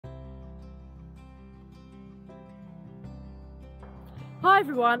Hi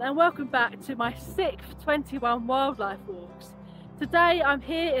everyone, and welcome back to my 6th 21 wildlife walks. Today I'm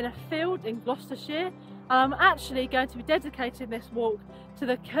here in a field in Gloucestershire, and I'm actually going to be dedicating this walk to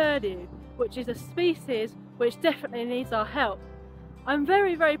the curlew, which is a species which definitely needs our help. I'm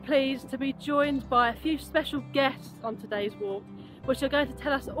very pleased to be joined by a few special guests on today's walk, which are going to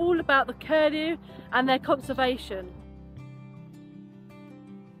tell us all about the curlew and their conservation.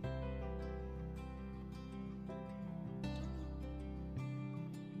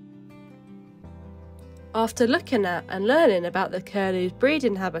 After looking at and learning about the curlew's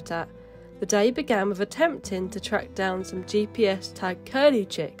breeding habitat, the day began with attempting to track down some GPS tagged curlew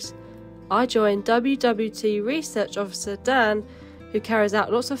chicks. I joined WWT Research Officer Dan, who carries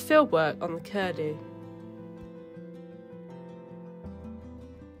out lots of field work on the curlew.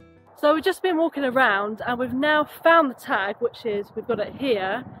 So we've just been walking around and we've now found the tag, we've got it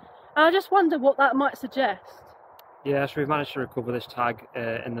here, and I just wonder what that might suggest. Yeah, so we've managed to recover this tag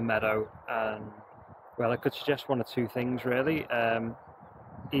in the meadow, and well, it could suggest one or two things really.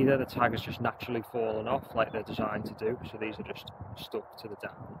 Either the tag has just naturally fallen off like they're designed to do, so these are just stuck to the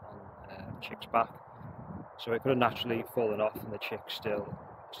down on the chick's back. So it could have naturally fallen off and the chick's still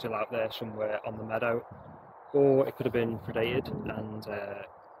out there somewhere on the meadow. Or it could have been predated and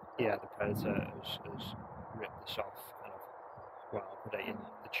yeah, the predator has ripped this off kind of while predating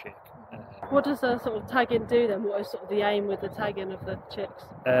the chick. What does the sort of tagging do then? What is sort of the aim with the tagging of the chicks?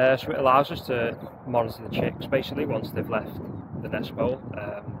 So it allows us to monitor the chicks basically once they've left the nest bowl.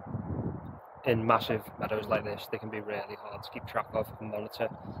 In massive meadows like this, they can be really hard to keep track of and monitor.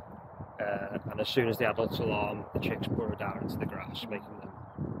 And as soon as the adults alarm, the chicks burrow down into the grass, making them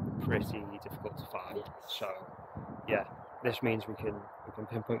pretty difficult to find. Yes. So yeah, this means we can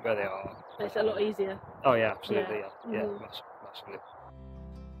pinpoint where they are. It's a lot easier. Oh yeah, absolutely. Yeah, yeah, massively.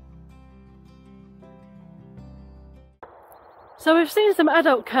 So we've seen some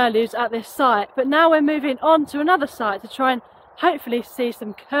adult curlews at this site, but now we're moving on to another site to try and hopefully see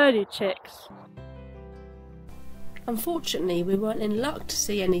some curlew chicks. Unfortunately, we weren't in luck to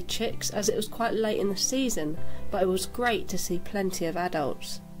see any chicks as it was quite late in the season, but it was great to see plenty of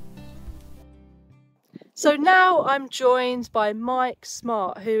adults. So now I'm joined by Mike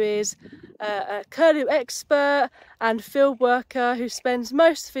Smart, who is a curlew expert and field worker who spends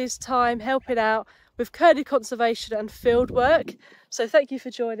most of his time helping out with curlew conservation and field work. So thank you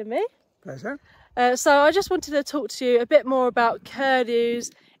for joining me. Pleasure. So I just wanted to talk to you a bit more about curlews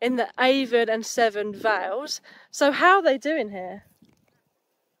in the Avon and Severn Vales. So how are they doing here?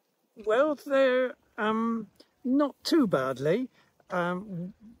 Well, they're not too badly.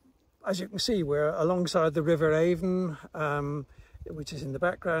 As you can see, we're alongside the River Avon, which is in the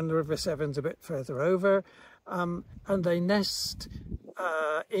background. The River Severn's a bit further over, and they nest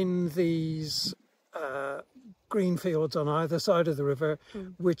in these green fields on either side of the river,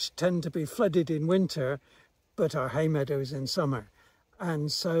 which tend to be flooded in winter, but are hay meadows in summer.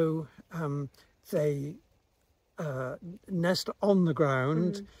 And so they nest on the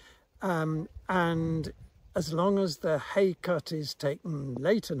ground, and as long as the hay cut is taken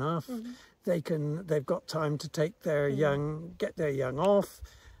late enough, they've got time to take their young, get their young off,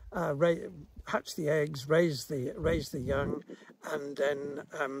 hatch the eggs, raise the young, and then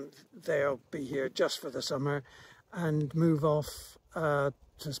they'll be here just for the summer and move off to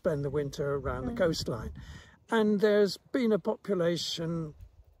spend the winter around the coastline. And there's been a population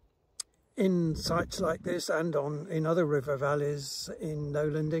in sites like this and in other river valleys in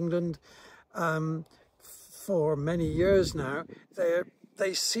lowland England for many years now.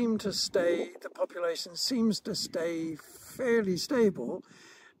 They seem to stay, the population seems to stay fairly stable.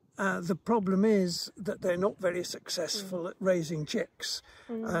 The problem is that they're not very successful at raising chicks,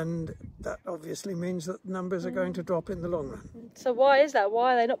 and that obviously means that numbers are going to drop in the long run. So why is that?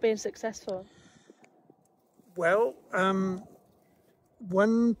 Why are they not being successful? Well,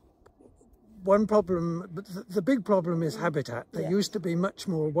 one problem, the big problem is habitat. They used to be much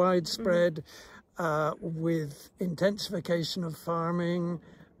more widespread with intensification of farming,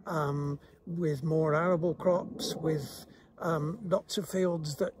 with more arable crops, with lots of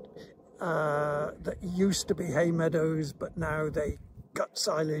fields that used to be hay meadows, but now they cut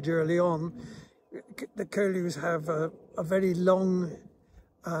silage early on. The curlews have a very long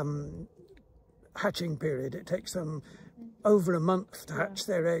hatching period. It takes them over a month to hatch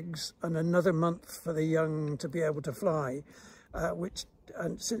their eggs and another month for the young to be able to fly,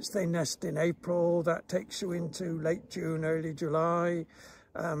 and since they nest in April, that takes you into late June, early July.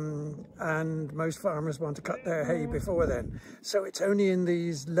 And most farmers want to cut their hay before then. So it's only in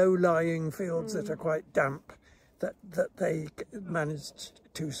these low-lying fields that are quite damp that they managed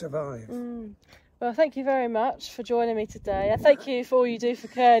to survive. Well, thank you very much for joining me today, and thank you for all you do for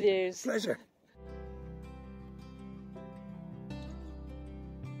curlews. Pleasure.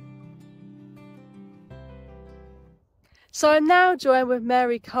 So I'm now joined with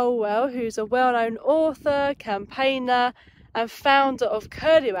Mary Colwell, who's a well-known author, campaigner and founder of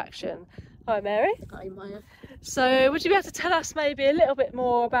Curlew Action. Hi Mary. Hi Maya. So would you be able to tell us maybe a little bit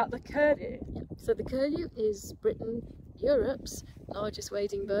more about the curlew? Yeah. So the curlew is Britain, Europe's largest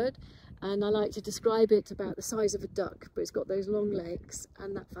wading bird, and I like to describe it about the size of a duck, but it's got those long legs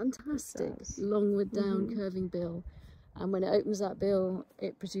and that fantastic longward down curving bill. And when it opens that bill,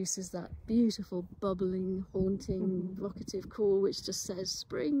 it produces that beautiful, bubbling, haunting, vocative call, which just says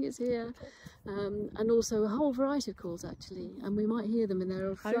spring is here. And also a whole variety of calls, actually. And we might hear them, and they're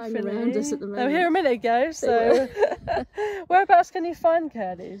all flying around us at the moment. They were here a minute ago, so... Whereabouts can you find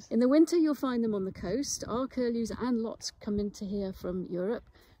curlews? In the winter, you'll find them on the coast. Our curlews and lots come into here from Europe.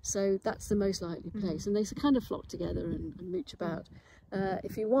 So that's the most likely place. And they kind of flock together and mooch about.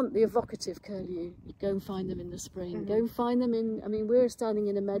 If you want the evocative curlew, you go and find them in the spring. Go and find them in, I mean, we're standing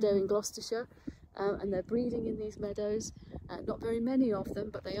in a meadow in Gloucestershire, and they're breeding in these meadows. Not very many of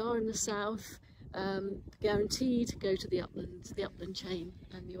them, but they are in the south. Guaranteed to go to the upland chain,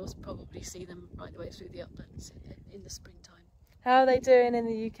 and you'll probably see them right the way through the uplands in the springtime. How are they doing in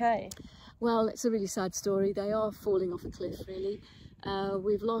the UK? Well, it's a really sad story. They are falling off a cliff, really.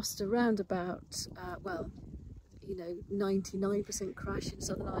 We've lost around about, well, you know, 99% crash in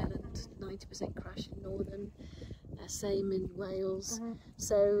Southern Ireland, 90% crash in Northern, same in Wales.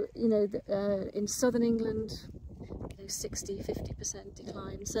 So, you know, in Southern England, you know, 60–50%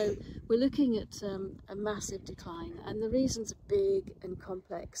 decline. So we're looking at a massive decline, and the reasons are big and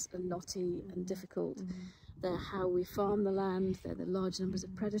complex and knotty and difficult. They're how we farm the land, they're the large numbers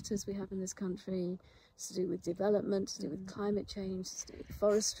of predators we have in this country. It's to do with development, to do with climate change, it's to do with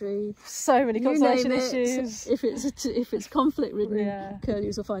forestry. So many conservation issues. If it's conflict-ridden,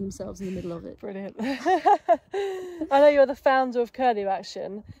 curlews will find themselves in the middle of it. Brilliant. I know you're the founder of Curlew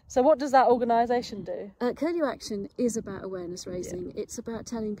Action. So what does that organisation do? Curlew Action is about awareness raising. It's about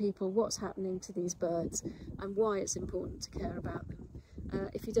telling people what's happening to these birds and why it's important to care about them.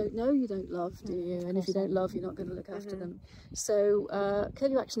 If you don't know, you don't love, do you? And if you don't love, you're not going to look after them. So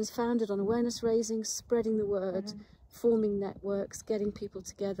Curlew Action is founded on awareness raising, spreading the word, forming networks, getting people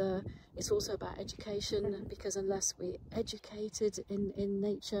together. It's also about education, because unless we're educated in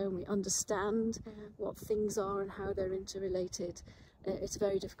nature and we understand what things are and how they're interrelated, it's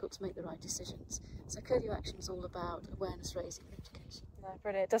very difficult to make the right decisions. So Curlew Action is all about awareness raising and education. No,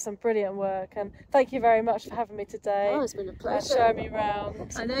 brilliant. It does some brilliant work, and thank you very much for having me today. Oh, it's been a pleasure. Showing me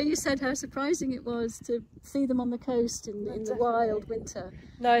around. I know you said how surprising it was to see them on the coast in the wild winter.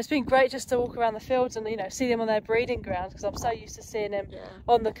 No, it's been great just to walk around the fields and, you know, see them on their breeding grounds, because I'm so used to seeing them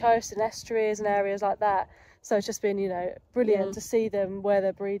on the coast in estuaries and areas like that. So it's just been, you know, brilliant to see them where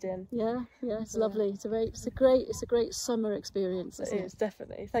they're breeding. Yeah, it's lovely. It's a great summer experience. It is,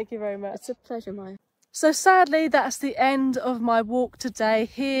 definitely. Thank you very much. It's a pleasure, Maya. So sadly, that's the end of my walk today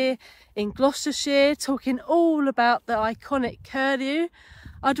here in Gloucestershire, talking all about the iconic curlew.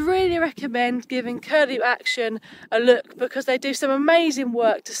 I'd really recommend giving Curlew Action a look, because they do some amazing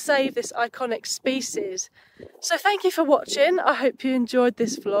work to save this iconic species. So thank you for watching. I hope you enjoyed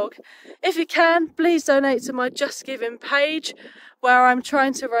this vlog. If you can, please donate to my Just Giving page, where I'm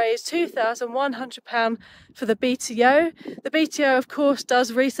trying to raise £2,100 for the BTO. The BTO, of course,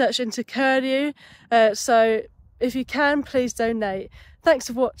 does research into curlew, so if you can, please donate. Thanks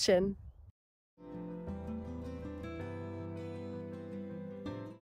for watching.